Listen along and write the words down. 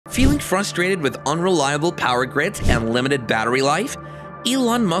Feeling frustrated with unreliable power grids and limited battery life?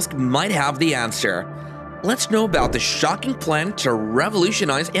 Elon Musk might have the answer. Let's know about the shocking plan to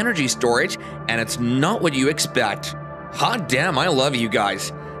revolutionize energy storage, and it's not what you expect. Hot damn, I love you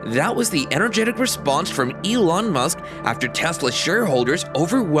guys. That was the energetic response from Elon Musk after Tesla shareholders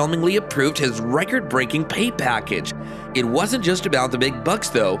overwhelmingly approved his record-breaking pay package. It wasn't just about the big bucks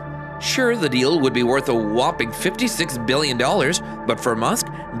though. Sure, the deal would be worth a whopping $56 billion, but for Musk,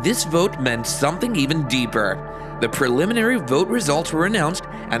 this vote meant something even deeper. The preliminary vote results were announced,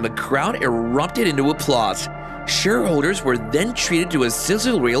 and the crowd erupted into applause. Shareholders were then treated to a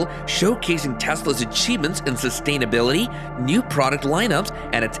sizzle reel showcasing Tesla's achievements in sustainability, new product lineups,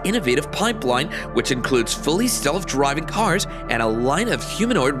 and its innovative pipeline, which includes fully self-driving cars and a line of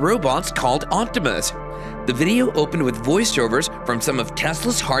humanoid robots called Optimus. The video opened with voiceovers from some of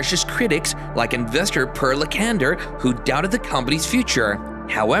Tesla's harshest critics, like investor Per Lakander, who doubted the company's future.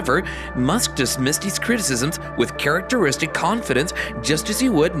 However, Musk dismissed these criticisms with characteristic confidence, just as he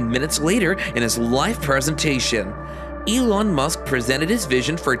would minutes later in his live presentation. Elon Musk presented his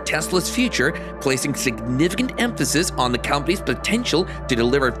vision for Tesla's future, placing significant emphasis on the company's potential to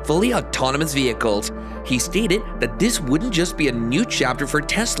deliver fully autonomous vehicles. He stated that this wouldn't just be a new chapter for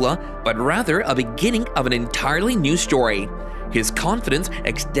Tesla, but rather a beginning of an entirely new story. His confidence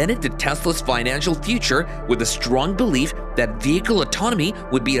extended to Tesla's financial future with a strong belief that vehicle autonomy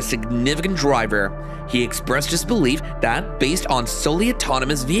would be a significant driver. He expressed his belief that, based on solely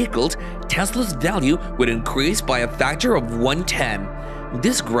autonomous vehicles, Tesla's value would increase by a factor of 110.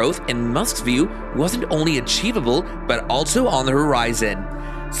 This growth, in Musk's view, wasn't only achievable, but also on the horizon.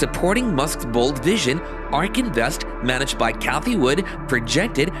 Supporting Musk's bold vision, ARK Invest, managed by Cathie Wood,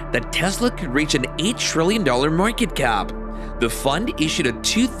 projected that Tesla could reach an $8 trillion market cap. The fund issued a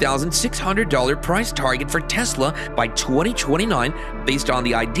 $2,600 price target for Tesla by 2029 based on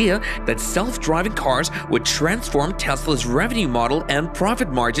the idea that self-driving cars would transform Tesla's revenue model and profit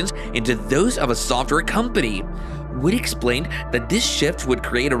margins into those of a software company. Wood explained that this shift would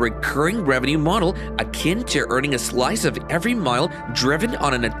create a recurring revenue model akin to earning a slice of every mile driven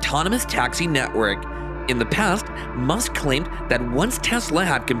on an autonomous taxi network. In the past, Musk claimed that once Tesla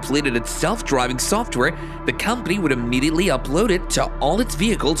had completed its self-driving software, the company would immediately upload it to all its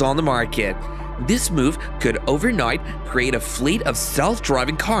vehicles on the market. This move could overnight create a fleet of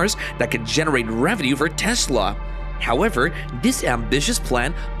self-driving cars that could generate revenue for Tesla. However, this ambitious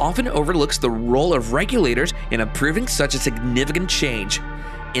plan often overlooks the role of regulators in approving such a significant change.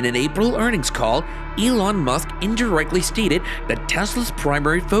 In an April earnings call, Elon Musk indirectly stated that Tesla's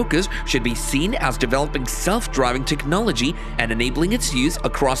primary focus should be seen as developing self-driving technology and enabling its use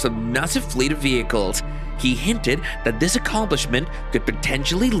across a massive fleet of vehicles. He hinted that this accomplishment could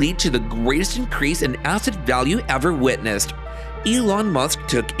potentially lead to the greatest increase in asset value ever witnessed. Elon Musk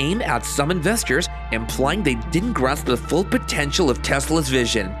took aim at some investors, implying they didn't grasp the full potential of Tesla's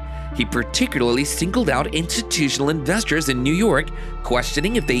vision. He particularly singled out institutional investors in New York,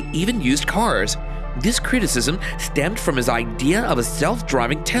 questioning if they even used cars. This criticism stemmed from his idea of a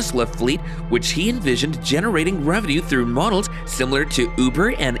self-driving Tesla fleet, which he envisioned generating revenue through models similar to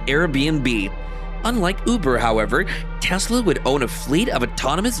Uber and Airbnb. Unlike Uber, however, Tesla would own a fleet of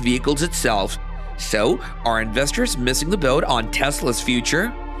autonomous vehicles itself. So, are investors missing the boat on Tesla's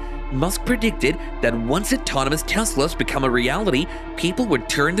future? Musk predicted that once autonomous Teslas become a reality, people would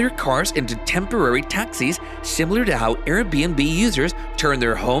turn their cars into temporary taxis, similar to how Airbnb users turn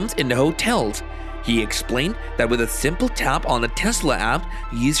their homes into hotels. He explained that with a simple tap on the Tesla app,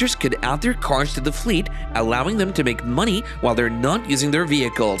 users could add their cars to the fleet, allowing them to make money while they're not using their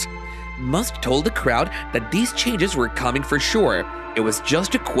vehicles. Musk told the crowd that these changes were coming for sure. It was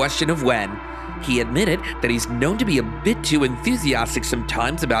just a question of when. He admitted that he's known to be a bit too enthusiastic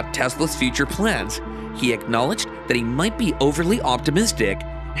sometimes about Tesla's future plans. He acknowledged that he might be overly optimistic.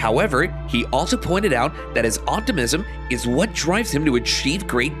 However, he also pointed out that his optimism is what drives him to achieve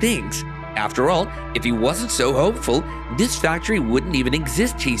great things. After all, if he wasn't so hopeful, this factory wouldn't even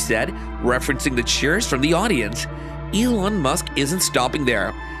exist, he said, referencing the cheers from the audience. Elon Musk isn't stopping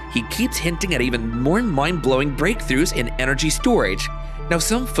there. He keeps hinting at even more mind-blowing breakthroughs in energy storage. Now,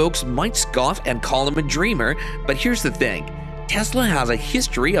 some folks might scoff and call him a dreamer, but here's the thing. Tesla has a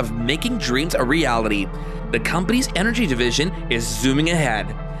history of making dreams a reality. The company's energy division is zooming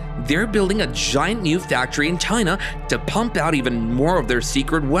ahead. They're building a giant new factory in China to pump out even more of their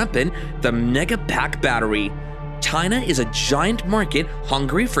secret weapon, the Mega Pack battery. China is a giant market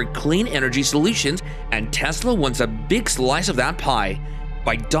hungry for clean energy solutions, and Tesla wants a big slice of that pie.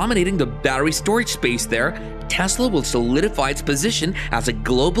 By dominating the battery storage space there, Tesla will solidify its position as a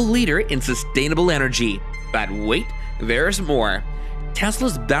global leader in sustainable energy. But wait, there's more.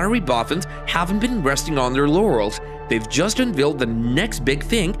 Tesla's battery boffins haven't been resting on their laurels. They've just unveiled the next big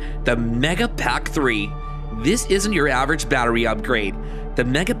thing, the Mega Pack 3. This isn't your average battery upgrade. The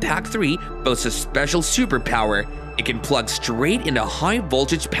Mega Pack 3 boasts a special superpower. It can plug straight into high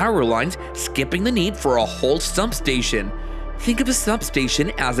voltage power lines, skipping the need for a whole substation. Think of a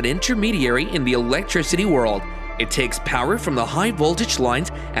substation as an intermediary in the electricity world. It takes power from the high voltage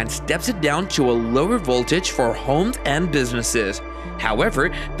lines and steps it down to a lower voltage for homes and businesses.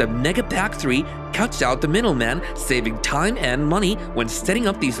 However, the Mega Pack 3 cuts out the middleman, saving time and money when setting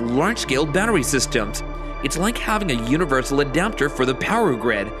up these large-scale battery systems. It's like having a universal adapter for the power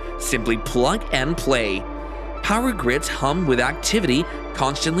grid. Simply plug and play. Power grids hum with activity,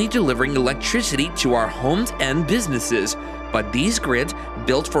 constantly delivering electricity to our homes and businesses. But these grids,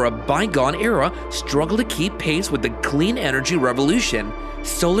 built for a bygone era, struggle to keep pace with the clean energy revolution.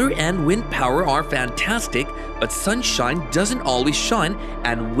 Solar and wind power are fantastic, but sunshine doesn't always shine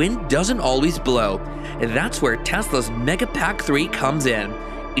and wind doesn't always blow. That's where Tesla's Mega Pack 3 comes in.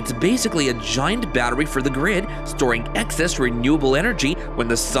 It's basically a giant battery for the grid, storing excess renewable energy when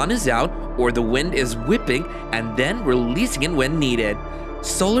the sun is out or the wind is whipping, and then releasing it when needed.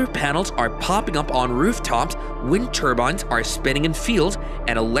 Solar panels are popping up on rooftops, wind turbines are spinning in fields,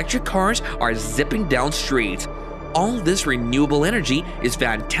 and electric cars are zipping down streets. All this renewable energy is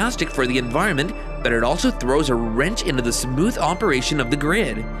fantastic for the environment, but it also throws a wrench into the smooth operation of the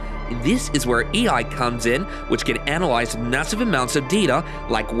grid. This is where AI comes in, which can analyze massive amounts of data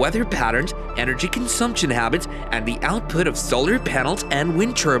like weather patterns, energy consumption habits, and the output of solar panels and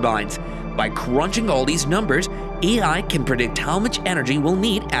wind turbines. By crunching all these numbers, AI can predict how much energy we'll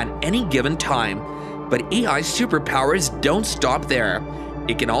need at any given time. But AI's superpowers don't stop there.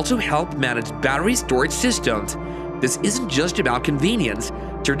 It can also help manage battery storage systems. This isn't just about convenience.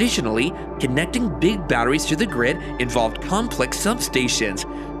 Traditionally, connecting big batteries to the grid involved complex substations.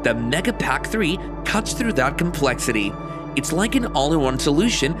 The Mega Pack 3 cuts through that complexity. It's like an all-in-one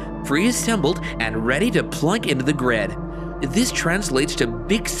solution, pre-assembled and ready to plug into the grid. This translates to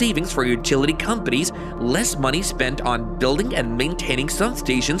big savings for utility companies, less money spent on building and maintaining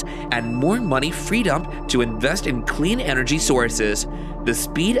substations, and more money freed up to invest in clean energy sources. The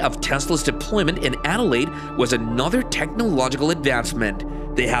speed of Tesla's deployment in Adelaide was another technological advancement.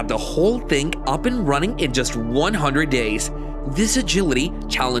 They had the whole thing up and running in just 100 days. This agility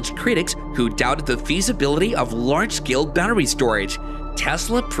challenged critics who doubted the feasibility of large-scale battery storage.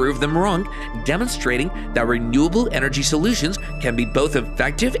 Tesla proved them wrong, demonstrating that renewable energy solutions can be both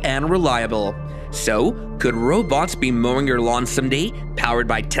effective and reliable. So, could robots be mowing your lawn someday, powered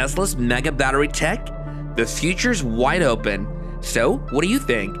by Tesla's mega battery tech? The future's wide open. So, what do you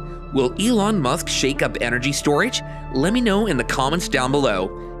think? Will Elon Musk shake up energy storage? Let me know in the comments down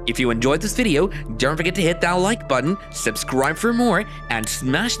below. If you enjoyed this video, don't forget to hit that like button, subscribe for more, and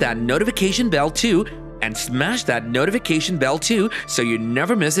smash that notification bell too, so you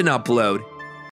never miss an upload.